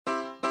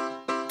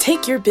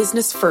Take your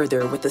business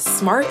further with the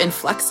smart and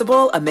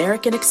flexible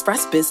American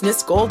Express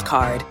Business Gold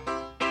Card.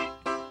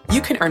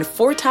 You can earn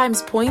 4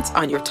 times points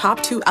on your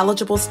top 2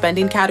 eligible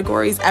spending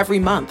categories every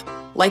month,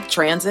 like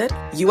transit,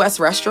 U.S.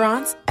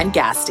 restaurants, and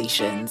gas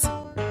stations.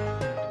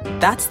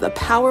 That's the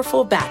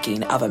powerful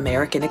backing of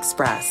American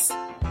Express.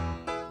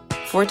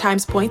 4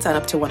 times points on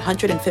up to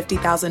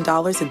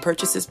 $150,000 in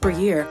purchases per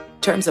year.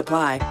 Terms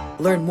apply.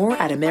 Learn more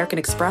at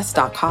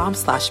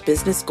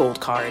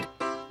americanexpress.com/businessgoldcard.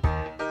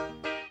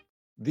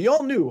 The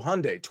all-new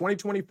Hyundai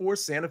 2024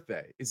 Santa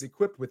Fe is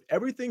equipped with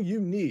everything you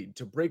need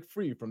to break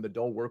free from the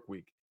dull work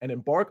week and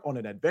embark on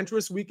an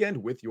adventurous weekend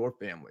with your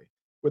family.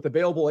 With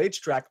available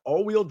H-Track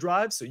all-wheel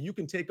drive so you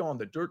can take on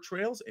the dirt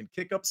trails and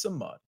kick up some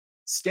mud.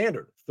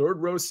 Standard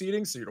third-row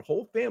seating so your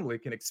whole family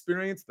can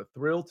experience the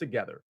thrill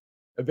together.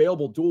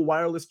 Available dual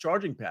wireless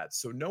charging pads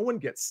so no one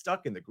gets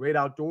stuck in the great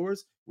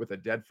outdoors with a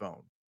dead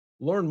phone.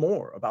 Learn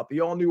more about the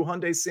all-new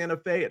Hyundai Santa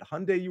Fe at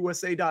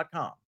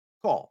HyundaiUSA.com.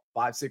 Call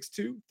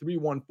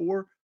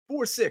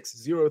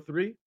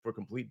 562-314-4603 for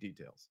complete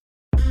details.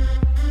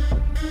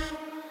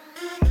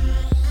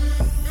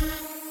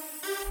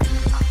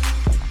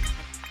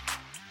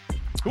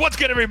 What's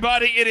good,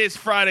 everybody? It is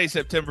Friday,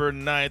 September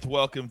 9th.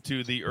 Welcome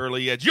to the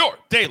Early Edge, your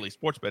daily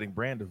sports betting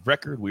brand of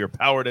record. We are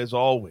powered, as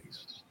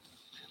always,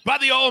 by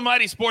the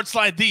almighty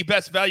Sportsline, the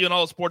best value in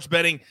all sports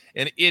betting,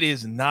 and it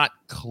is not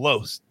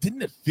close.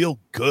 Didn't it feel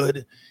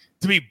good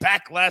to be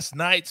back last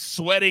night,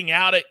 sweating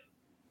out it?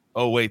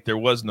 Oh, wait, there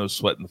was no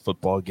sweat in the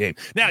football game.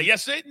 Now,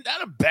 yesterday,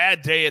 not a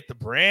bad day at the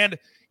brand.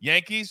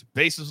 Yankees,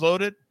 bases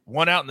loaded,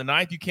 1 out in the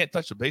 9th. You can't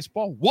touch the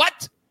baseball?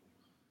 What?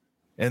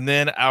 And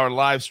then our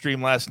live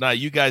stream last night.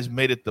 You guys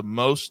made it the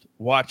most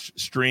watched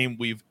stream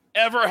we've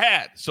ever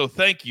had. So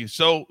thank you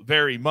so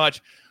very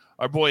much.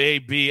 Our boy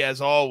AB, as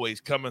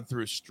always, coming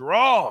through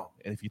strong.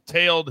 And if you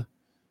tailed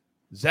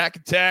Zach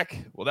Attack,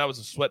 well, that was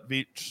a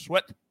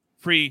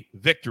sweat-free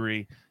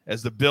victory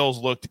as the Bills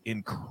looked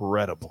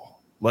incredible.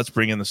 Let's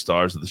bring in the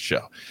stars of the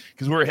show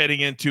because we're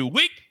heading into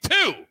week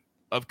 2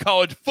 of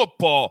college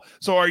football.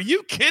 So are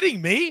you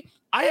kidding me?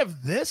 I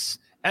have this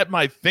at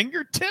my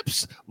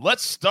fingertips.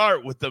 Let's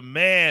start with the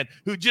man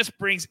who just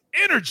brings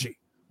energy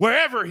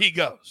wherever he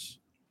goes.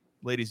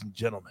 Ladies and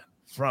gentlemen,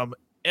 from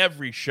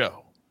every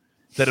show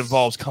that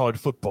involves college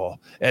football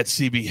at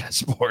CBS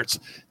Sports,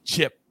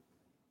 Chip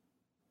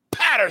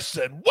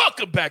Patterson.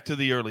 Welcome back to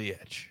the Early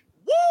Edge.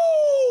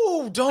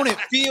 Woo! Don't it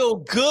feel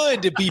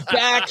good to be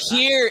back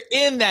here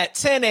in that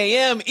 10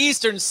 a.m.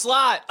 Eastern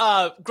slot?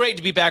 Great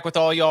to be back with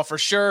all y'all for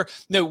sure.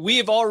 No, we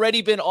have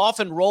already been off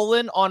and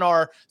rolling on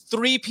our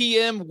 3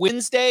 p.m.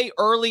 Wednesday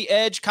Early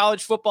Edge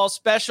college football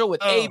special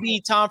with AB,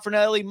 Tom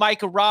Fernelli,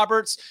 Micah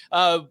Roberts.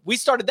 We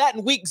started that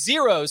in week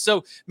 0.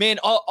 So, man,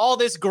 all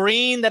this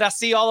green that I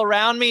see all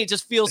around me, it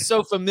just feels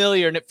so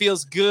familiar, and it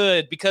feels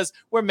good because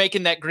we're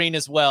making that green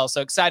as well.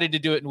 So excited to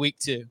do it in week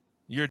 2.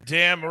 You're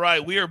damn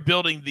right. We are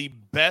building the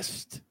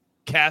best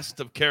cast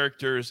of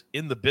characters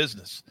in the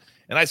business.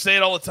 And I say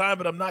it all the time,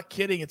 but I'm not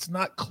kidding. It's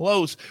not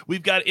close.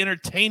 We've got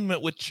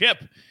entertainment with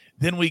Chip.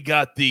 Then we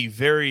got the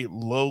very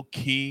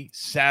low-key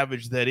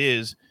savage that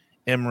is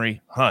Emory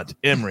Hunt.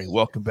 Emory,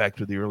 welcome back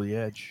to the Early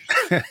Edge.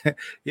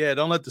 Yeah,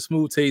 don't let the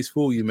smooth taste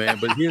fool you, man.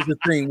 But here's the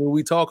thing. When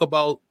we talk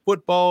about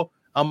football,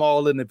 I'm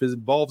all in. If it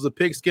involves a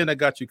pigskin, I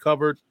got you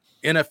covered.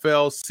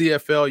 NFL,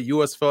 CFL,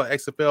 USFL,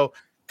 XFL,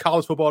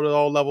 college football at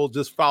all levels,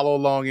 just follow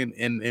along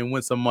and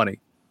win some money.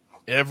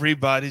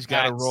 Everybody's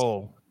got to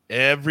roll.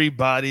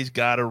 Everybody's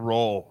got to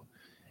roll.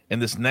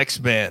 And this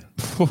next man,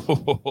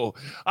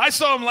 I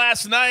saw him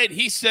last night.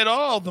 He said,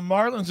 the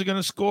Marlins are going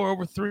to score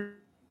over 3.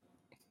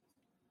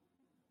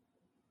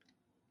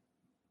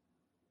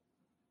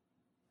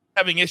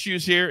 Having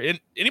issues here. And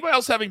anybody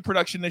else having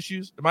production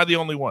issues? Am I the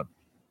only one?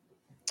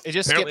 It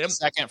just skipped a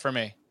second for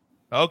me.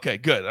 Okay,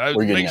 good. I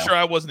was making sure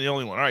I wasn't the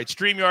only one. All right,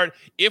 StreamYard.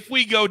 If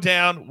we go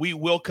down, we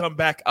will come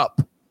back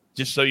up,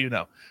 just so you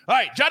know. All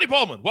right, Johnny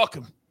Bowman,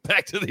 welcome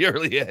back to the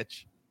Early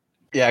Edge.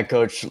 Yeah,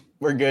 Coach,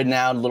 we're good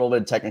now. A little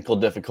bit of technical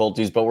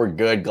difficulties, but we're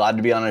good. Glad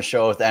to be on a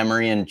show with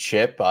Emory and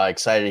Chip.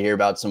 Excited to hear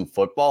about some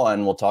football,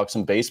 and we'll talk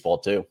some baseball,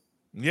 too.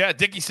 Yeah,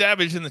 Dickie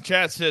Savage in the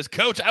chat says,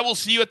 Coach, I will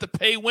see you at the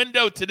pay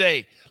window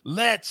today.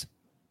 Let's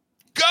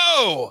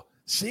go.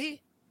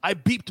 See? I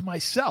beeped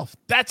myself.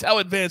 That's how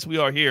advanced we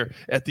are here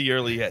at the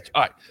Early Edge.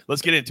 All right,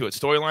 let's get into it.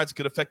 Storylines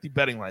could affect the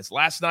betting lines.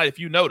 Last night, if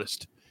you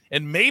noticed,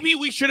 and maybe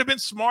we should have been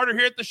smarter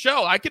here at the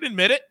show. I can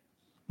admit it.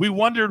 We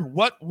wondered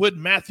what would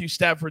Matthew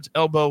Stafford's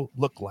elbow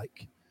look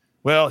like.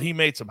 Well, he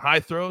made some high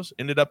throws,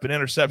 ended up in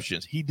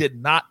interceptions. He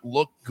did not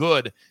look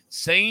good.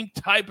 Same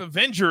type of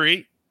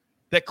injury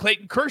that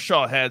Clayton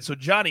Kershaw had. So,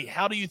 Johnny,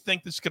 how do you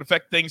think this could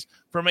affect things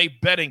from a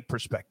betting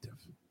perspective?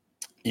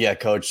 Yeah,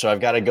 Coach. So I've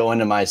got to go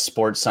into my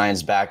sports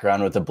science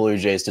background with the Blue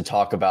Jays to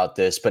talk about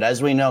this. But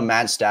as we know,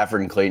 Matt Stafford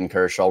and Clayton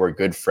Kershaw were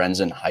good friends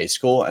in high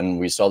school. And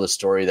we saw the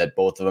story that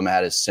both of them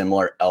had a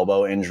similar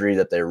elbow injury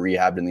that they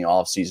rehabbed in the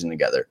offseason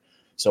together.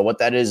 So what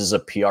that is a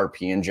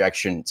PRP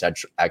injection. It's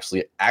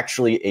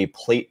actually a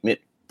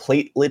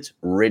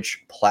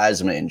platelet-rich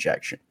plasma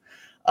injection.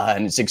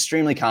 And it's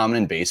extremely common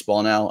in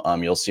baseball now.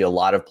 You'll see a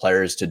lot of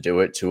players to do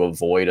it to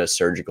avoid a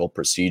surgical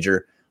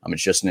procedure.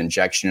 It's just an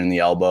injection in the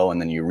elbow, and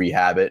then you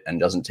rehab it, and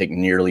doesn't take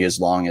nearly as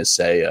long as,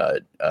 say, a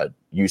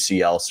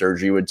UCL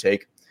surgery would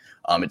take.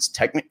 It's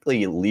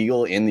technically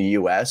illegal in the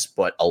U.S.,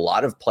 but a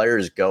lot of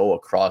players go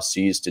across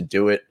seas to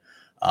do it.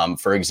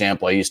 For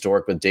example, I used to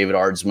work with David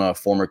Ardsma, a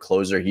former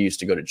closer. He used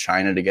to go to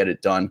China to get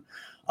it done.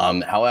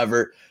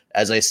 However,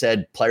 as I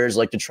said, players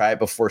like to try it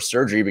before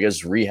surgery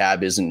because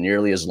rehab isn't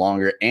nearly as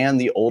longer. And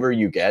the older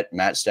you get,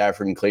 Matt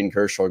Stafford and Clayton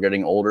Kershaw are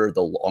getting older,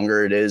 the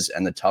longer it is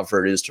and the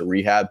tougher it is to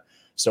rehab.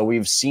 So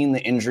we've seen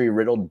the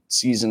injury-riddled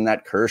season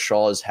that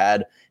Kershaw has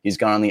had. He's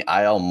gone on the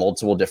IL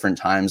multiple different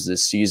times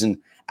this season.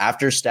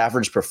 After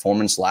Stafford's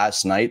performance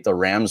last night, the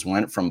Rams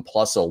went from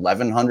plus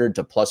 1,100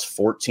 to plus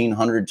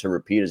 1,400 to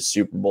repeat as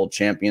Super Bowl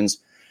champions.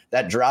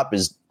 That drop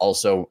is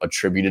also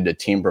attributed to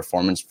team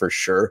performance for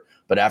sure.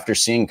 But after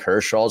seeing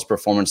Kershaw's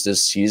performance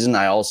this season,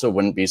 I also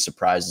wouldn't be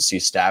surprised to see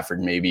Stafford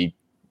maybe,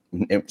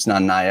 it's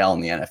not an IL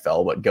in the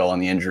NFL, but go on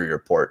the injury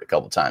report a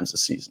couple times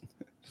this season.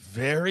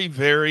 Very,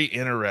 very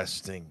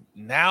interesting.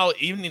 Now,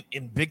 even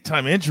in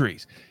big-time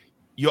injuries,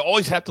 you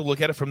always have to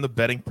look at it from the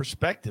betting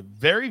perspective.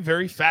 Very,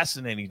 very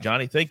fascinating,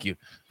 Johnny. Thank you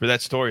for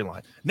that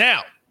storyline.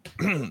 Now,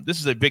 this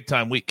is a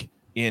big-time week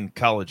in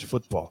college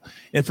football.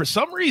 And for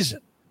some reason,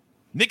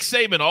 Nick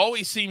Saban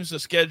always seems to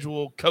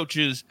schedule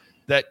coaches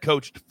that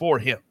coached for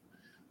him.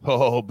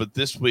 Oh, but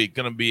this week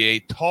going to be a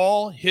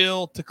tall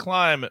hill to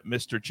climb,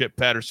 Mr. Chip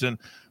Patterson,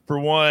 for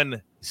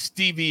one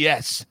Stevie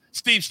S.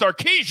 Steve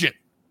Sarkisian,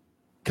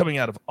 coming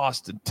out of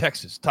Austin,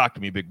 Texas. Talk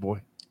to me, big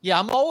boy. Yeah,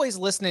 I'm always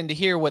listening to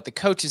hear what the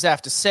coaches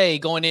have to say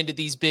going into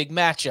these big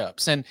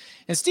matchups. And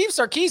Steve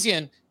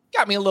Sarkisian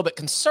got me a little bit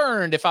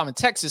concerned if I'm a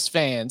Texas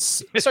fan.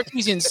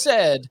 Sarkisian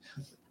said,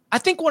 I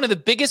think one of the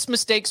biggest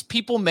mistakes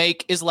people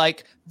make is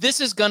like,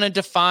 this is going to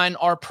define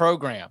our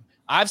program.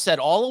 I've said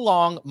all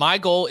along, my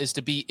goal is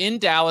to be in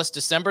Dallas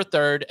December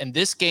 3rd, and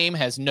this game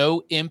has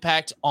no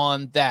impact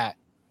on that.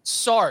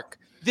 Sark,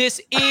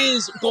 this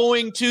is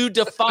going to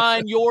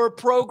define your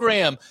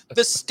program.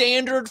 The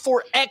standard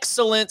for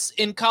excellence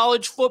in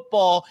college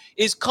football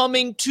is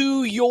coming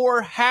to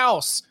your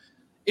house.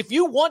 If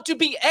you want to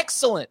be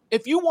excellent,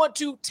 if you want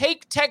to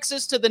take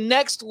Texas to the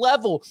next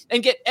level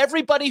and get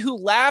everybody who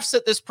laughs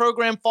at this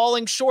program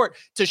falling short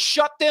to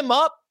shut them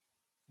up,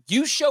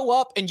 you show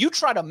up and you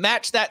try to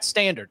match that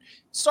standard.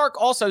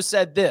 Sark also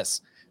said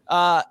this.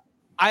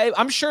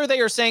 I'm sure they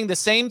are saying the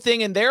same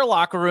thing in their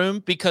locker room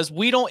because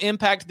we don't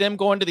impact them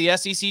going to the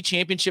SEC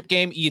championship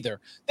game either.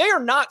 They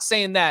are not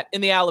saying that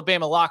in the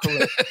Alabama locker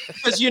room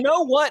because you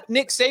know what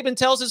Nick Saban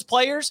tells his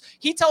players?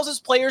 He tells his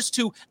players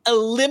to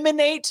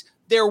eliminate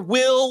their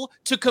will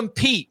to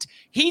compete.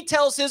 He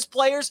tells his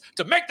players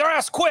to make their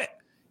ass quit.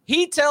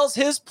 He tells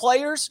his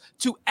players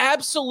to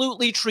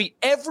absolutely treat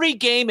every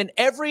game and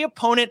every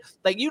opponent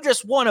like you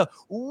just want to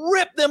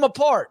rip them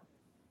apart.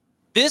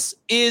 This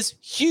is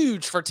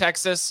huge for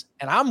Texas,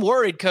 and I'm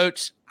worried,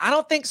 Coach. I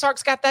don't think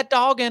Sark's got that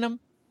dog in him.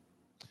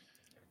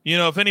 You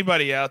know, if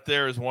anybody out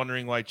there is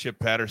wondering why Chip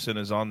Patterson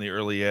is on the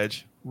early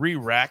edge,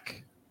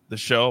 re-rack the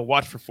show,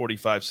 watch for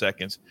 45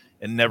 seconds,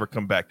 and never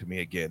come back to me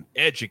again.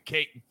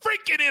 Educate and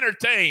freaking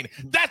entertain.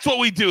 That's what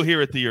we do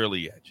here at the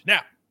early edge.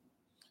 Now,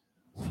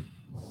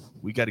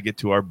 we got to get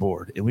to our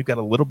board, and we've got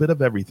a little bit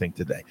of everything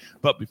today.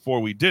 But before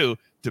we do,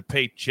 to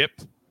pay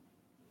Chip,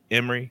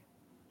 Emery,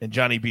 and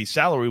Johnny B's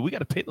salary, we got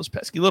to pay those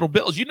pesky little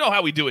bills. You know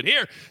how we do it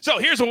here. So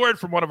here's a word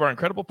from one of our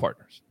incredible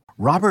partners.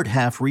 Robert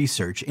Half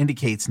research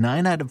indicates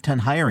 9 out of 10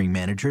 hiring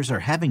managers are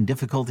having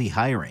difficulty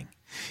hiring.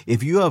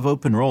 If you have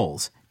open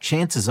roles,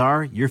 chances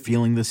are you're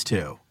feeling this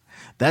too.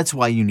 That's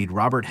why you need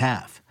Robert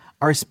Half.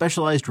 Our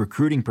specialized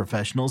recruiting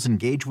professionals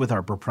engage with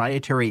our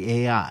proprietary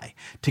AI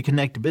to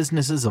connect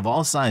businesses of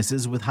all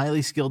sizes with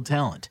highly skilled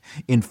talent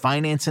in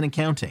finance and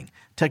accounting,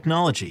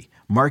 technology,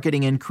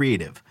 marketing and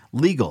creative,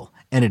 legal,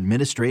 and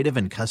administrative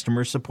and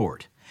customer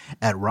support.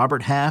 At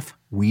Robert Half,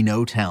 we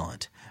know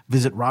talent.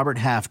 Visit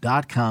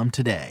roberthalf.com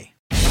today.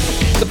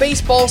 The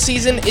baseball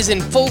season is in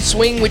full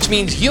swing, which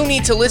means you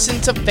need to listen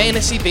to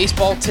Fantasy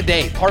Baseball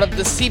Today, part of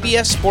the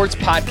CBS Sports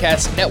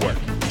Podcast Network.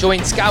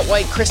 Join Scott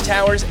White, Chris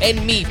Towers,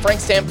 and me, Frank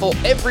Stample,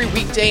 every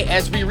weekday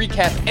as we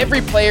recap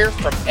every player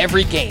from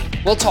every game.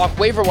 We'll talk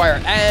waiver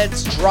wire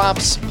ads,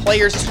 drops,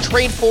 players to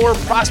trade for,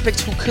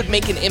 prospects who could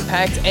make an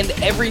impact, and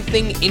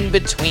everything in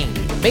between.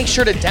 Make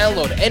sure to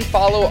download and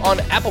follow on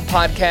Apple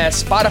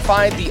Podcasts,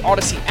 Spotify, the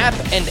Odyssey app,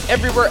 and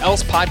everywhere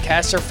else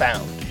podcasts are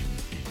found.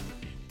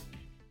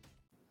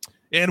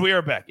 And we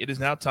are back. It is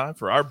now time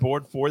for our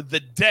board for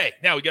the day.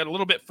 Now, we got a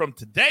little bit from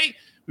today.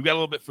 We've got a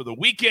little bit for the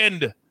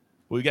weekend.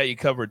 We got you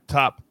covered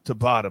top to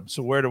bottom.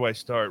 So where do I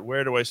start? Well,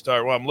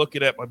 I'm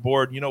looking at my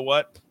board. You know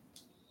what?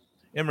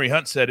 Emery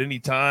Hunt said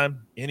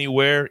anytime,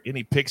 anywhere,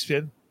 any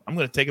pigskin, I'm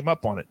going to take him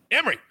up on it.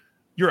 Emery,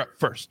 you're up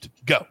first.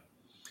 Go.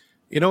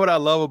 You know what I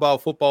love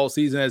about football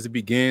season as it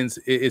begins?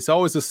 It's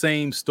always the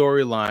same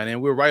storyline,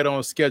 and we're right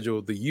on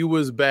schedule. The U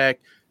is back.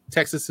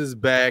 Texas is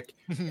back.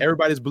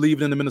 Everybody's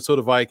believing in the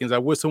Minnesota Vikings. I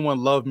wish someone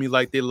loved me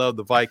like they love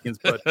the Vikings.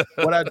 But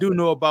what I do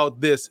know about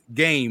this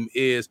game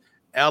is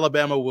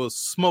Alabama will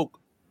smoke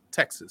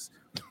Texas.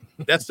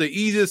 That's the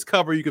easiest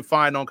cover you can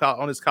find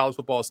on this college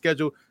football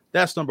schedule.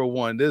 That's number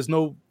one. There's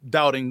no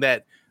doubting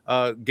that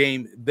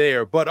game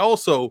there. But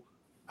also,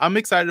 I'm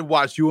excited to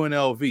watch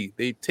UNLV.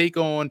 They take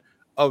on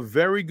a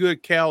very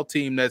good Cal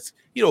team that's,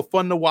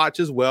 fun to watch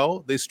as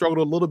well. They struggled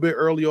a little bit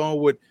early on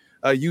with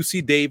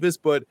UC Davis,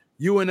 but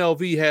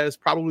UNLV has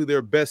probably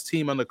their best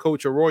team under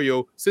Coach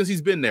Arroyo since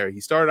he's been there. He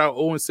started out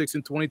 0-6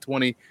 in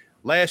 2020.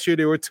 Last year,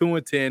 they were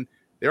 2-10.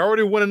 They're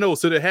already 1-0,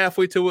 so they're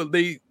halfway to what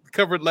they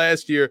covered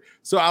last year.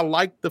 So I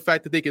like the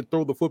fact that they can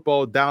throw the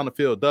football down the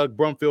field. Doug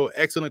Brumfield,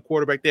 excellent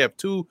quarterback. They have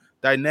two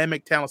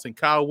dynamic talents in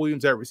Kyle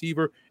Williams at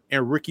receiver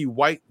and Ricky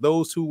White.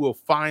 Those who will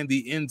find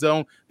the end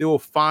zone. They will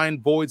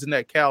find voids in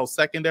that Cal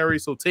secondary.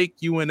 So take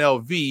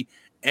UNLV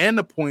and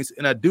the points,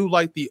 and I do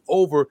like the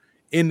over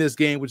in this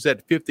game, which is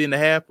at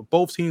 50.5.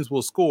 Both teams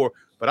will score,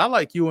 but I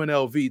like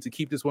UNLV to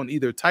keep this one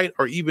either tight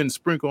or even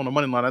sprinkle on the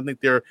money line. I think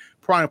they're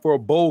primed for a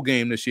bowl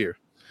game this year.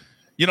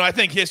 I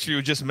think history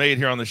was just made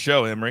here on the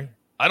show, Emery.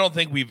 I don't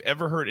think we've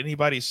ever heard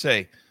anybody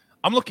say,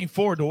 I'm looking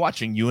forward to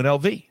watching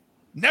UNLV.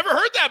 Never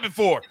heard that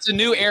before. It's a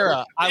new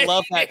era. I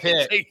love that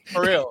pick.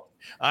 For real.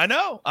 I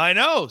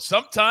know.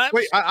 Sometimes.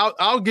 Wait,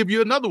 I'll give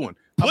you another one.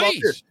 How about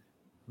Please. this?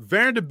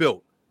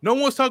 Vanderbilt. No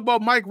one's talking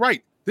about Mike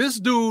Wright. This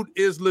dude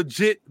is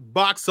legit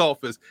box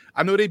office.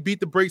 I know they beat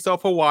the brakes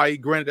off Hawaii.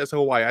 Granted, that's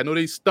Hawaii. I know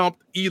they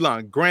stumped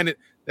Elon. Granted,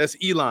 that's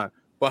Elon.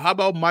 But how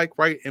about Mike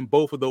Wright in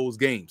both of those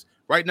games?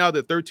 Right now,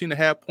 they're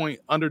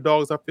 13.5-point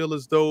underdogs, I feel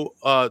as though,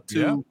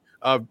 to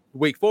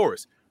Wake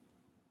Forest.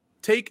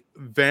 Take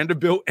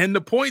Vanderbilt and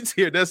the points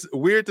here. That's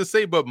weird to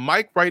say, but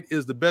Mike Wright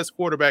is the best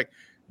quarterback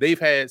they've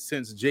had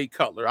since Jay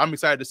Cutler. I'm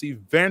excited to see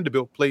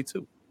Vanderbilt play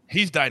too.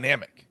 He's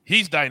dynamic.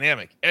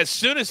 As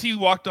soon as he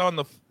walked on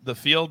the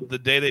field the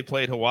day they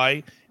played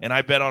Hawaii, and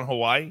I bet on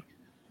Hawaii,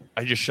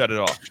 I just shut it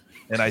off.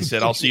 And I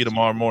said, I'll see you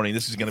tomorrow morning.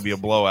 This is going to be a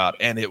blowout.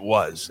 And it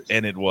was.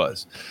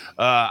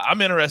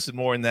 I'm interested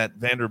more in that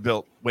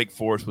Vanderbilt Wake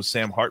Forest with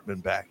Sam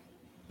Hartman back.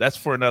 That's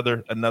for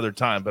another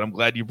time, but I'm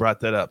glad you brought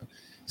that up.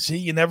 See,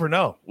 you never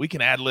know. We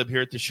can ad-lib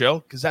here at the show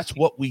because that's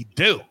what we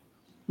do.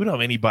 We don't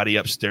have anybody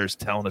upstairs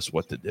telling us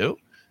what to do.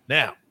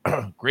 Now,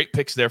 great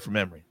picks there from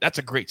Emory. That's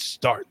a great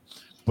start,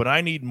 but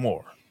I need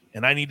more,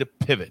 and I need to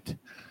pivot.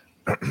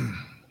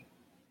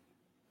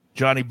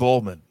 Johnny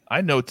Bowman,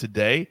 I know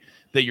today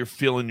that you're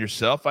feeling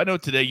yourself. I know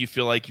today you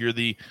feel like you're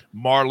the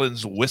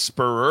Marlins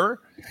whisperer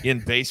in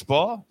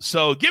baseball.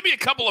 So give me a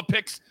couple of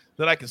picks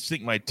that I can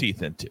sink my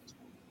teeth into.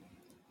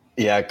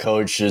 Yeah,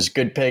 Coach, just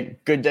good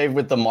pick. Good day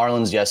with the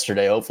Marlins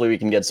yesterday. Hopefully we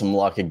can get some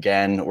luck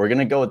again. We're going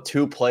to go with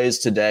two plays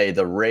today.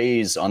 The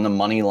Rays on the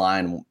money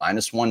line,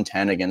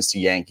 -110 against the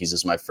Yankees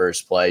is my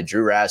first play.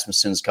 Drew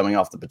Rasmussen's coming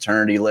off the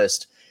paternity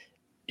list.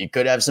 He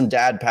could have some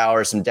dad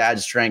power, some dad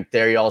strength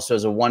there. He also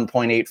has a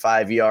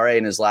 1.85 ERA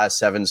in his last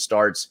 7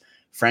 starts.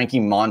 Frankie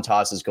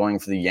Montas is going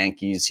for the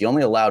Yankees. He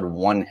only allowed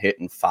 1 hit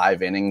in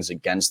 5 innings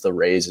against the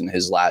Rays in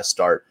his last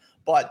start.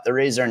 But the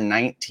Rays are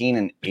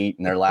 19-8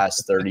 in their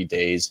last 30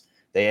 days.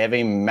 They have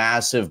a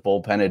massive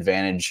bullpen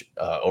advantage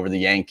over the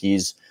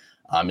Yankees,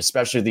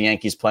 especially the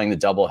Yankees playing the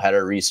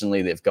doubleheader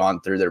recently. They've gone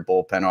through their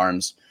bullpen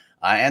arms.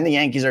 And the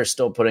Yankees are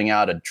still putting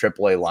out a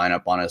AAA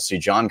lineup, honestly.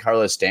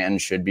 Giancarlo Stanton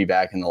should be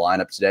back in the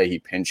lineup today. He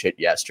pinch hit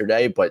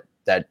yesterday, but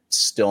that's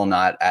still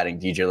not adding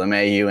DJ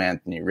LeMahieu,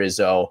 Anthony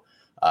Rizzo,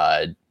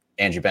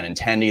 Andrew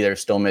Benintendi. They're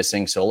still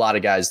missing, so a lot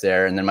of guys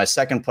there. And then my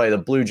second play, the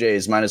Blue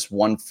Jays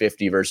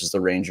 -150 versus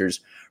the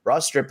Rangers.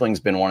 Ross Stripling's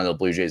been one of the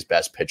Blue Jays'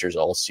 best pitchers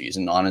all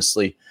season,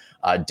 honestly.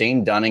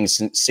 Dane Dunning's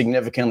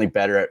significantly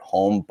better at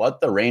home, but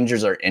the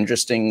Rangers are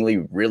interestingly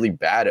really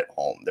bad at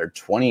home. They're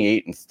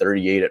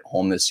 28-38 at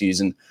home this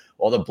season,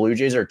 while the Blue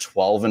Jays are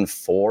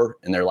 12-4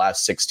 in their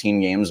last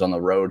 16 games on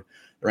the road.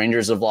 The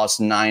Rangers have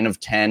lost 9 of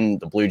 10.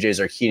 The Blue Jays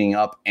are heating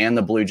up, and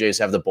the Blue Jays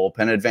have the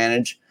bullpen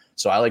advantage.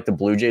 So I like the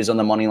Blue Jays on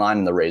the money line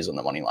and the Rays on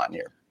the money line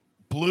here.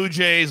 Blue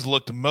Jays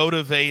looked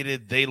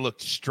motivated. They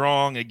looked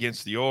strong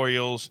against the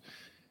Orioles.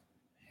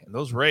 And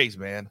those Rays,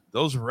 man,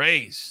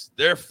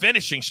 they're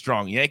finishing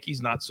strong.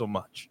 Yankees, not so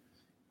much.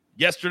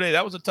 Yesterday,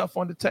 that was a tough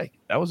one to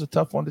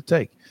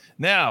take.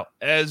 Now,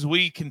 as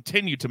we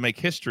continue to make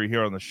history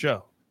here on the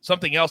show,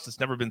 something else that's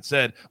never been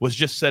said was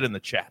just said in the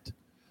chat.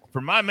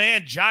 For my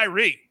man,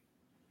 Jairi,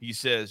 he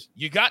says,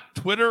 you got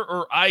Twitter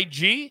or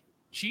IG,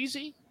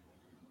 cheesy?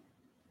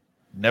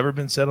 Never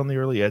been said on the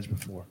early edge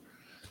before.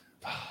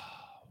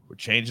 We're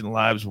changing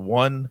lives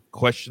one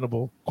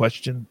questionable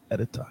question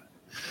at a time.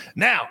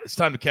 Now it's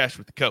time to cash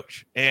with the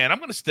coach. And I'm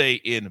going to stay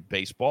in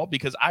baseball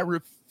because I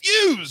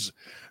refuse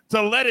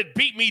to let it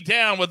beat me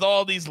down with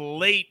all these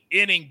late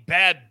inning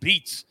bad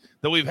beats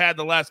that we've had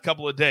the last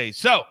couple of days.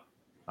 So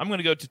I'm going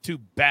to go to 2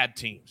 bad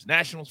teams.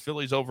 Nationals,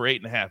 Phillies over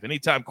 8.5.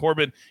 Anytime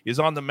Corbin is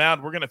on the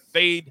mound, we're going to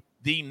fade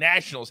the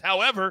Nationals.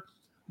 However,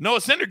 Noah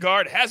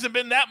Syndergaard hasn't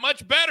been that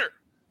much better.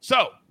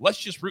 So let's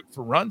just root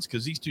for runs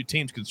because these 2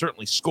 teams can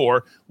certainly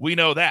score. We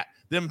know that.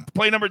 Then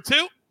play number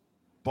 2,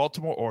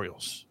 Baltimore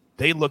Orioles.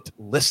 They looked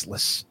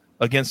listless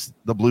against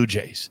the Blue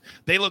Jays.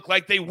 They looked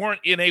like they weren't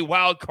in a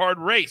wild card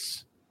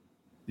race.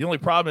 The only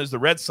problem is the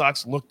Red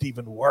Sox looked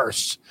even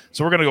worse.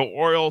 So we're going to go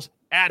Orioles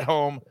at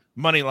home,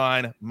 money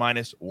line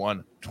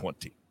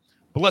 -120.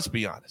 But let's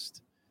be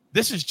honest.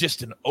 This is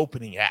just an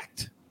opening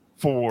act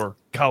for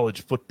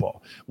college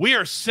football. We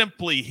are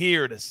simply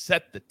here to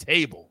set the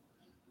table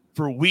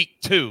for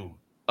week 2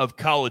 of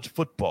college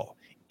football.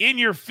 In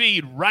your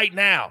feed right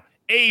now,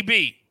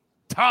 AB,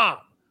 Tom,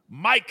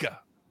 Micah,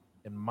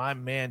 and my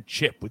man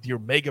Chip with your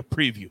mega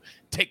preview.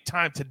 Take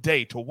time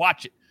today to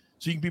watch it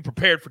so you can be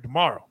prepared for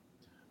tomorrow.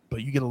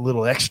 But you get a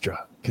little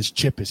extra because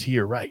Chip is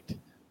here right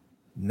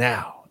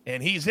now.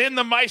 And he's in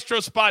the maestro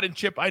spot. And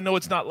Chip, I know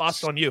it's not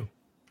lost on you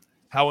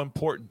how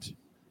important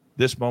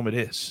this moment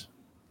is.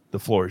 The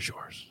floor is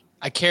yours.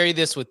 I carry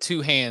this with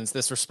 2 hands,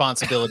 this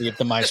responsibility of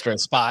the maestro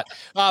spot.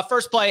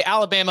 First play,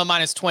 Alabama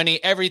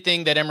 -20.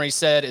 Everything that Emory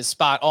said is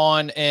spot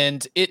on,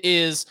 and it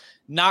is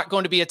not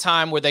going to be a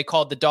time where they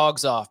called the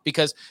dogs off,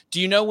 because do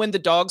you know when the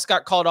dogs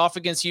got called off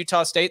against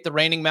Utah State, the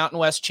reigning Mountain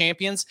West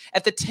champions?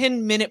 At the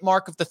 10-minute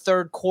mark of the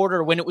third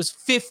quarter, when it was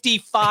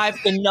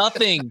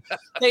 55-0.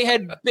 They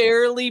had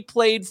barely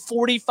played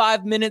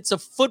 45 minutes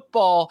of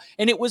football,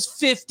 and it was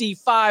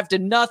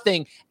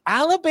 55-0.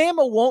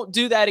 Alabama won't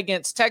do that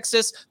against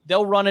Texas.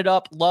 They'll run it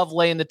up. Love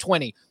laying the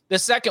 20. The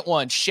second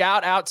one,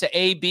 shout out to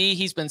AB.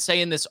 He's been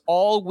saying this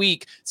all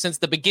week since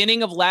the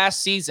beginning of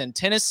last season.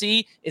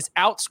 Tennessee is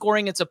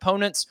outscoring its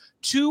opponents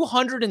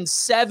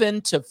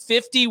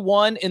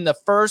 207-51 in the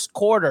first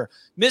quarter.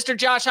 Mr.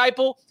 Josh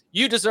Heupel,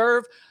 you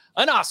deserve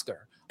an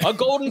Oscar, a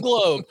Golden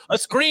Globe, a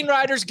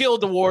Screenwriters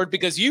Guild Award,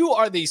 because you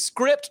are the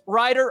script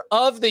writer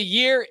of the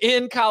year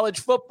in college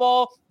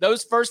football.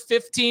 Those first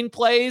 15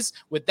 plays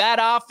with that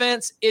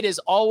offense, it is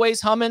always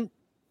humming.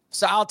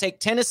 So I'll take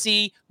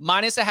Tennessee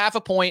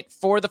 -0.5 point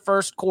for the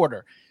first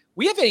quarter.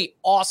 We have an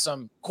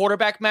awesome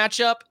quarterback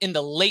matchup in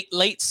the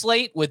late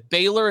slate with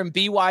Baylor and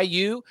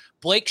BYU.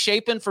 Blake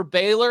Shapen for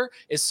Baylor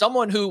is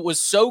someone who was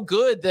so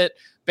good that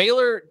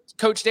Baylor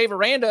coach Dave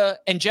Aranda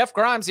and Jeff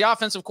Grimes, the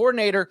offensive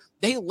coordinator,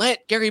 they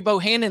let Gary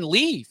Bohannon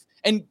leave.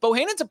 And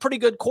Bohannon's a pretty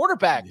good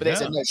quarterback, but they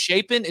said, no,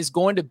 Shapen is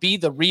going to be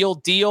the real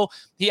deal.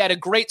 He had a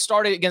great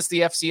start against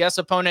the FCS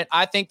opponent.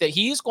 I think that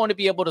he's going to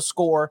be able to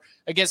score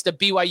against a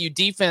BYU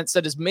defense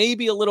that is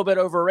maybe a little bit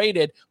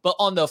overrated. But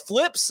on the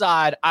flip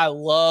side, I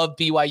love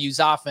BYU's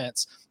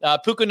offense.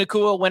 Puka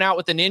Nacua went out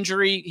with an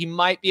injury. He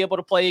might be able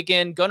to play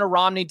again. Gunnar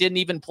Romney didn't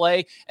even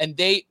play, and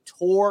they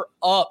tore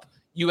up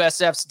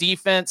USF's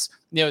defense.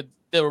 You know,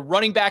 the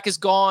running back is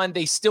gone.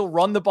 They still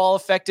run the ball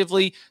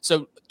effectively.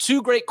 So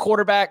 2 great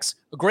quarterbacks,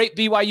 a great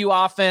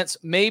BYU offense,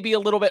 maybe a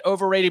little bit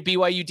overrated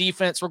BYU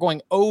defense. We're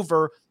going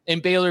over in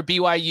Baylor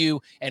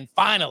BYU. And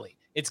finally,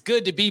 it's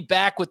good to be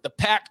back with the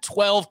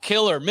Pac-12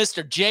 killer,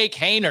 Mr. Jake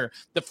Haener,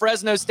 the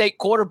Fresno State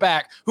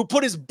quarterback who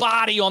put his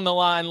body on the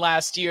line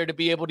last year to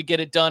be able to get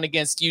it done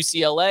against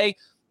UCLA.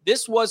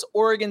 This was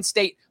Oregon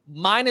State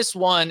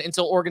 -1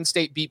 until Oregon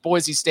State beat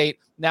Boise State.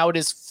 Now it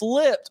is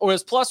flipped, or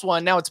it's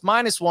 +1. Now it's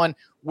 -1.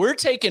 We're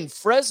taking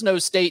Fresno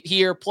State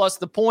here plus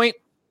the point.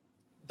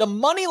 The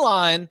money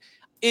line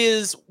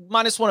is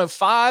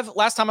 -105.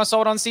 Last time I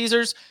saw it on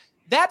Caesars,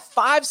 that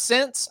 5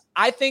 cents,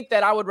 I think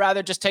that I would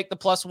rather just take the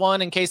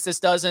 +1 in case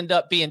this does end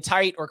up being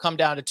tight or come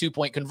down to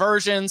 2-point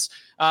conversions.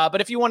 But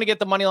if you want to get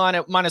the money line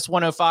at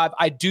 -105,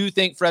 I do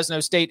think Fresno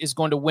State is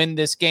going to win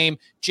this game.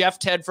 Jeff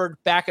Tedford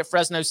back at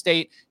Fresno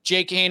State.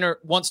 Jake Haener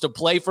wants to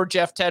play for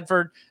Jeff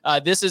Tedford.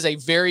 This is a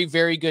very,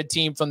 very good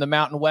team from the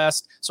Mountain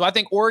West. So I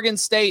think Oregon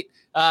State,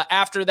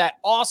 after that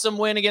awesome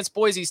win against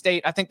Boise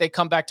State, I think they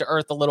come back to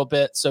earth a little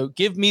bit. So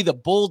give me the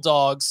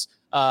Bulldogs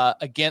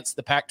against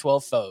the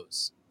Pac-12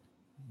 foes.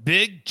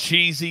 Big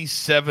Cheesy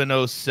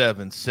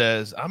 707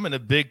 says, I'm in a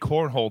big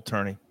cornhole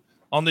tourney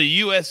on the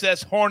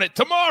USS Hornet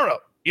tomorrow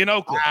in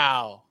Oakland.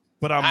 Wow.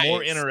 But I'm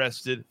more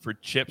interested for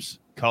Chip's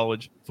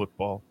college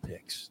football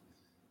picks.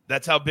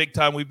 That's how big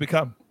time we've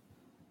become.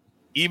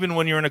 Even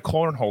when you're in a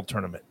cornhole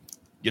tournament,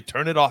 you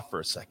turn it off for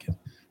a second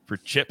for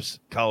Chip's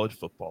college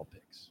football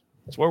picks.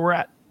 That's where we're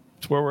at.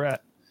 That's where we're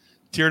at.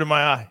 Tear to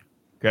my eye.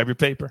 Grab your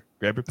paper.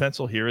 Grab your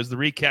pencil. Here is the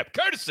recap,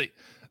 courtesy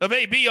of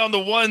AB on the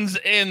 1s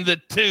and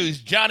the 2s.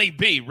 Johnny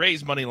B,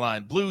 Rays money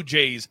line. Blue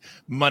Jays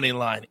money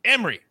line.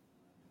 Emory,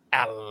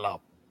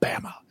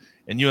 Alabama.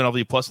 And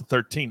UNLV plus the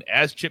 13.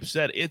 As Chip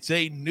said, it's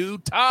a new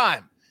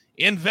time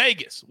in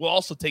Vegas. We'll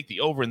also take the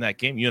over in that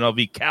game.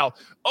 UNLV Cal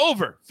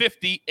over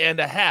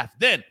 50.5.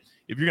 Then,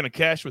 if you're going to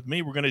cash with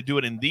me, we're going to do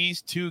it in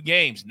these 2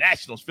 games.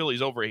 Nationals,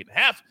 Phillies over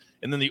 8.5.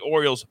 And then the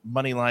Orioles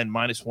money line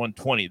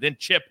 -120. Then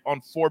Chip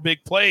on 4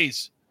 big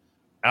plays.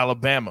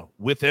 Alabama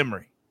with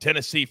Emory.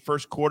 Tennessee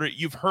first quarter.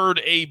 You've heard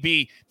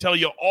AB tell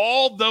you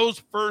all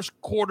those first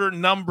quarter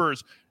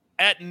numbers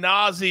ad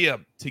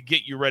nauseum to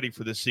get you ready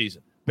for this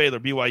season. Baylor,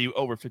 BYU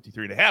over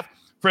 53.5.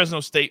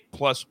 Fresno State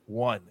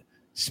 +1.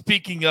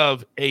 Speaking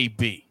of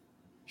AB,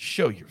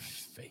 show your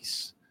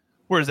face.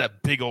 Where's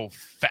that big old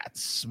fat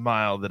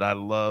smile that I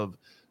love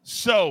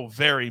so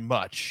very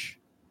much?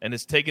 And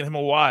it's taken him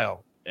a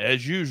while,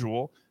 as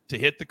usual, to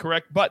hit the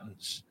correct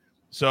buttons.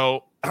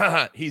 So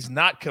he's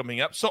not coming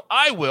up. So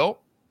I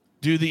will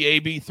do the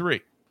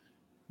AB3.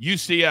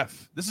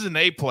 UCF. This is an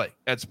A play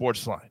at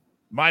Sportsline.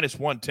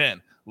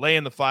 -110.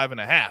 Laying the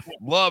 5.5.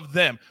 Love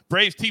them.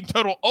 Braves team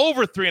total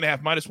over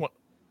 3.5. -1.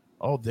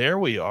 Oh, there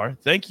we are.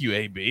 Thank you,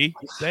 AB.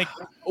 Thank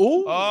you.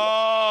 Ooh.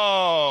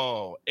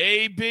 Oh,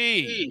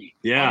 AB.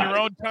 Yeah. On your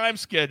own time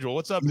schedule.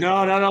 What's up?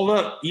 No.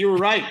 Look, you were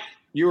right.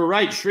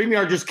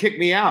 StreamYard just kicked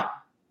me out.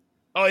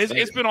 Oh,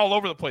 it's been all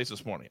over the place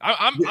this morning.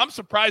 I'm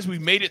surprised we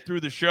made it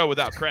through the show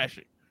without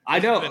crashing. I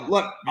know.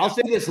 Look, I'll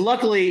say this.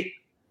 Luckily,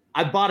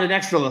 I bought an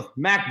extra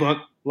MacBook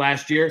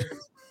last year,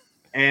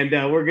 and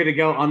we're going to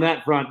go on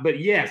that front. But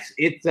yes,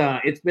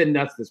 it's been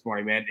nuts this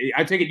morning, man.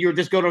 I take it you were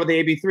just going over the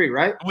AB3,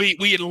 right?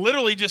 We had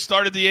literally just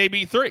started the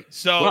AB3,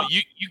 so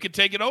you could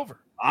take it over.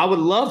 I would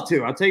love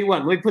to. I'll tell you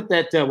what. Let me put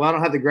that. Well, I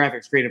don't have the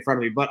graphic screen in front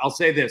of me, but I'll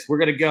say this: we're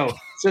going to go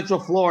Central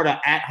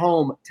Florida at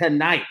home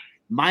tonight,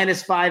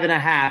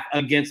 -5.5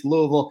 against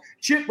Louisville.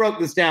 Chip broke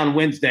this down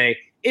Wednesday.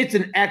 It's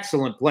an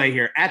excellent play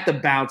here at the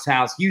Bounce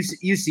House.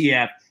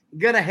 UCF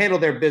going to handle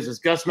their business.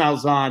 Gus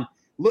Malzahn.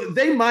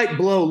 They might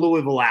blow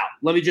Louisville out.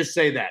 Let me just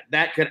say that.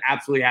 That could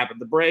absolutely happen.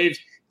 The Braves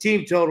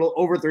team total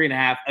over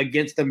 3.5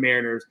 against the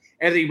Mariners.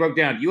 Everything broke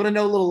down. You want to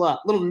know a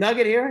little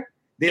nugget here?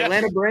 The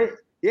Atlanta Braves.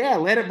 Yeah,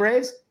 Atlanta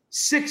Braves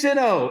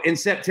 6-0 in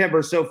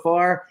September so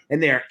far,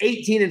 and they are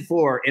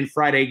 18-4 in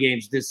Friday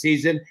games this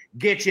season.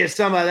 Get you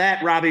some of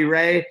that, Robbie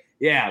Ray.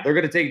 Yeah, they're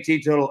going to take a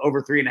team total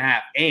over 3.5.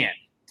 And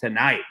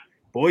tonight,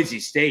 Boise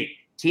State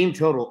team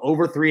total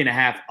over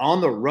 3.5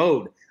 on the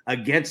road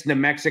against New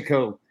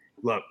Mexico.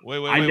 Look, wait.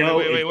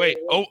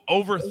 Oh,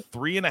 over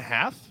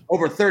 3.5?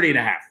 Over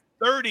 30.5.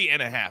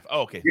 30.5.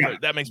 Oh, okay. Yeah.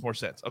 That makes more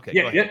sense. Okay.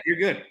 Yeah, you're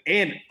good.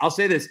 And I'll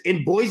say this: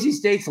 in Boise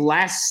State's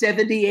last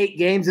 78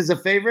 games as a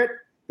favorite,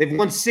 they've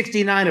won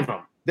 69 of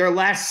them. Their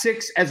last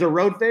 6 as a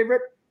road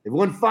favorite, they've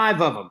won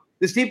 5 of them.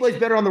 This team plays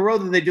better on the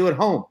road than they do at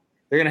home.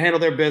 They're going to handle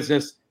their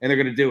business, and they're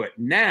going to do it.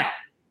 Now,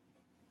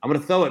 I'm going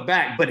to throw it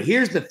back. But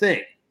here's the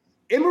thing.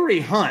 Emory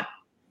Hunt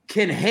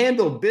can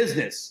handle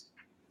business,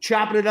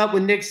 chopping it up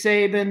with Nick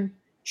Saban,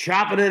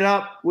 chopping it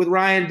up with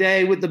Ryan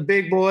Day, with the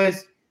big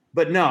boys.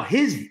 But no,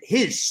 his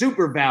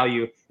super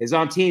value is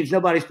on teams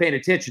nobody's paying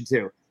attention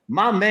to.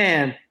 My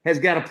man has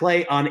got to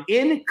play on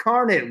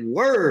Incarnate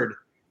Word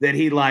that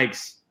he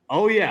likes.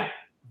 Oh, yeah.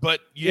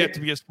 But you have to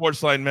be a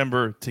Sportsline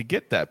member to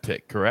get that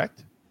pick,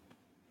 correct?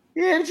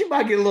 Yeah, but you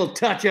might get a little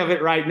touch of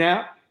it right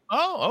now.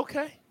 Oh,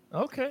 okay.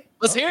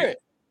 Let's hear it.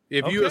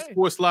 If you're a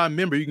Sportsline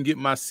member, you can get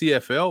my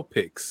CFL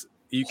picks.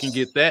 You can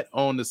get that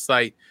on the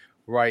site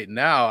right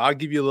now. I'll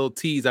give you a little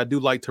tease. I do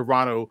like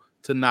Toronto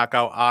to knock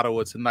out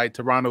Ottawa tonight.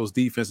 Toronto's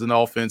defense and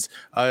offense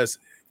is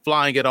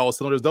flying at all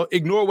cylinders. Don't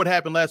ignore what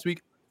happened last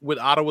week with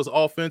Ottawa's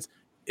offense.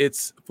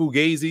 It's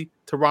Fugazi.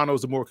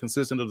 Toronto's the more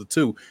consistent of the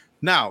two.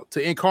 Now,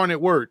 to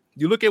Incarnate Word,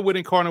 you look at what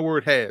Incarnate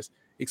Word has.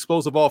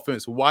 Explosive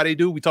offense. Why they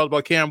do? We talked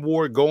about Cam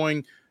Ward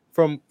going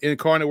from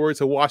Incarnate Word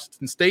to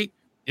Washington State.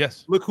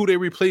 Yes. Look who they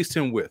replaced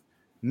him with.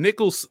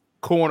 Nichols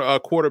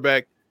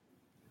quarterback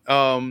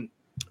in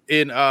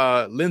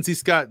Lindsey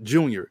Scott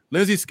Jr.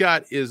 Lindsey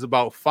Scott is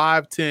about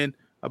 5'10",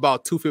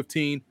 about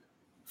 215.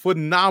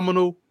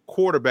 Phenomenal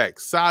quarterback.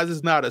 Size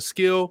is not a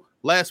skill.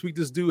 Last week,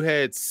 this dude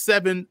had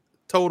 7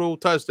 total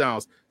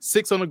touchdowns,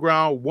 6 on the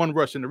ground, 1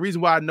 rushing. The reason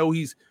why I know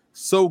he's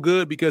so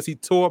good because he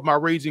tore up my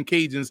Raging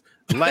Cajuns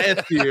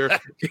last year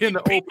in the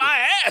open.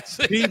 My ass.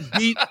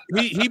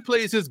 He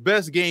plays his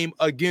best game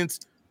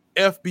against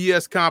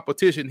FBS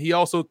competition. He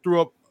also threw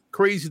up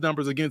crazy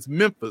numbers against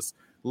Memphis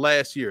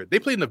last year. They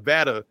played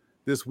Nevada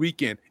this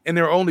weekend, and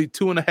they're only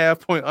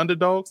 2.5-point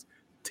underdogs.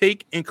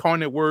 Take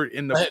Incarnate Word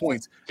in the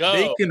points. Go.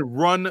 They can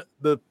run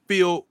the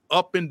field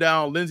up and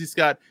down. Lindsey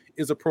Scott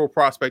is a pro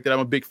prospect that I'm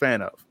a big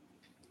fan of.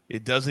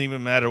 It doesn't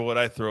even matter what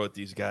I throw at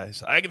these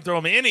guys. I can throw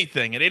them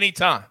anything at any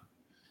time.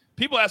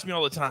 People ask me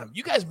all the time,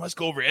 you guys must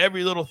go over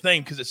every little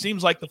thing because it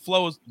seems like the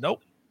flow is –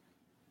 nope.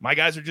 My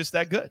guys are just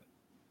that good.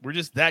 We're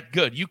just that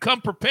good. You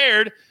come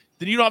prepared,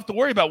 then you don't have to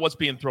worry about what's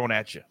being thrown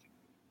at you.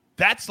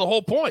 That's the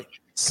whole point.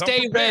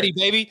 Stay ready,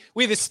 baby.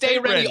 We the Stay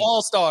Ready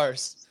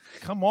All-Stars.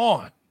 Come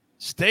on.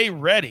 Stay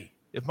ready.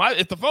 If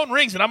the phone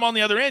rings and I'm on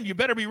the other end, you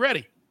better be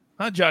ready.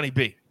 Huh, Johnny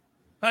B?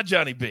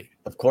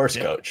 Of course,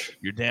 Coach.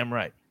 You're damn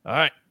right. All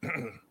right.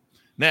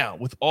 Now,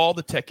 with all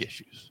the tech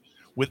issues,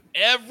 with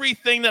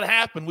everything that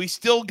happened, we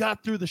still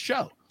got through the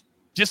show,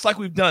 just like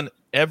we've done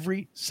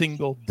every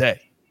single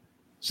day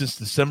since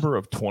December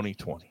of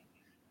 2020.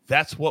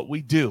 That's what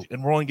we do,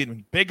 and we're only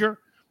getting bigger.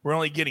 We're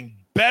only getting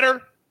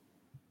better,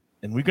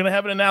 and we're going to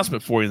have an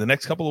announcement for you in the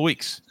next couple of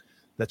weeks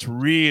that's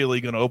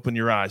really going to open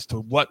your eyes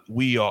to what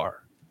we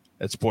are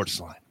at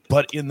Sportsline.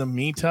 But in the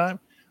meantime,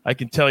 I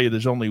can tell you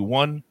there's only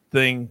one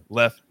thing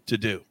left to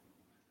do,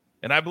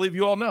 and I believe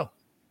you all know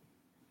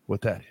what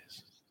that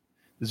is.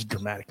 This is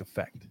dramatic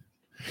effect.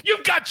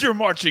 You've got your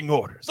marching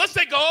orders. Let's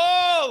take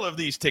all of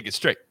these tickets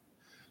straight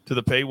to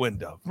the pay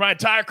window. My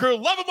entire crew,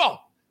 love them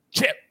all.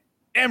 Chip,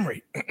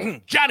 Emery,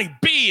 Johnny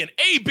B, and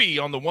AB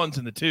on the 1s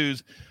and the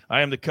 2s.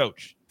 I am the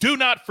coach. Do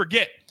not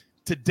forget,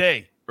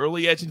 today,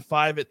 Early Edge and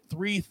 5 at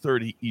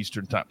 3:30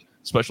 Eastern time.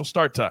 Special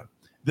start time.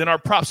 Then our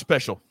prop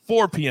special,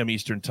 4 p.m.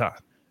 Eastern time.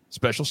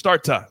 Special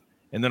start time.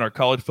 and then our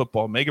college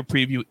football mega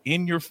preview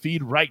in your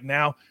feed right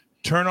now.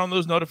 Turn on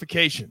those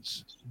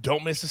notifications.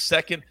 Don't miss a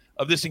second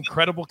of this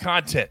incredible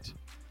content.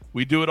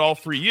 We do it all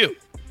for you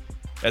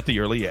at the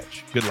Early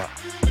Edge. Good luck.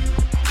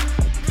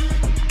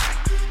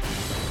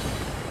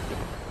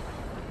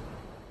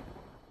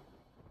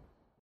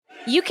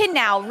 You can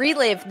now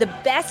relive the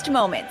best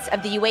moments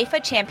of the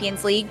UEFA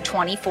Champions League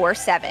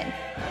 24/7.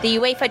 The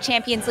UEFA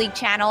Champions League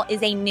channel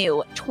is a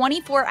new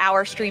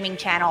 24-hour streaming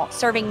channel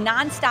serving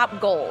nonstop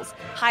goals,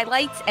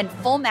 highlights, and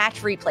full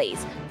match replays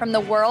from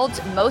the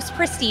world's most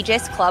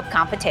prestigious club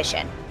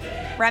competition.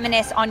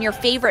 Reminisce on your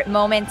favorite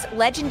moments,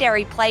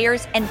 legendary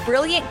players, and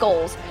brilliant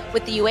goals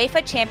with the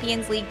UEFA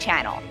Champions League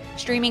channel,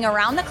 streaming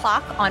around the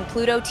clock on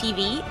Pluto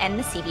TV and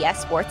the CBS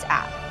Sports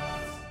app.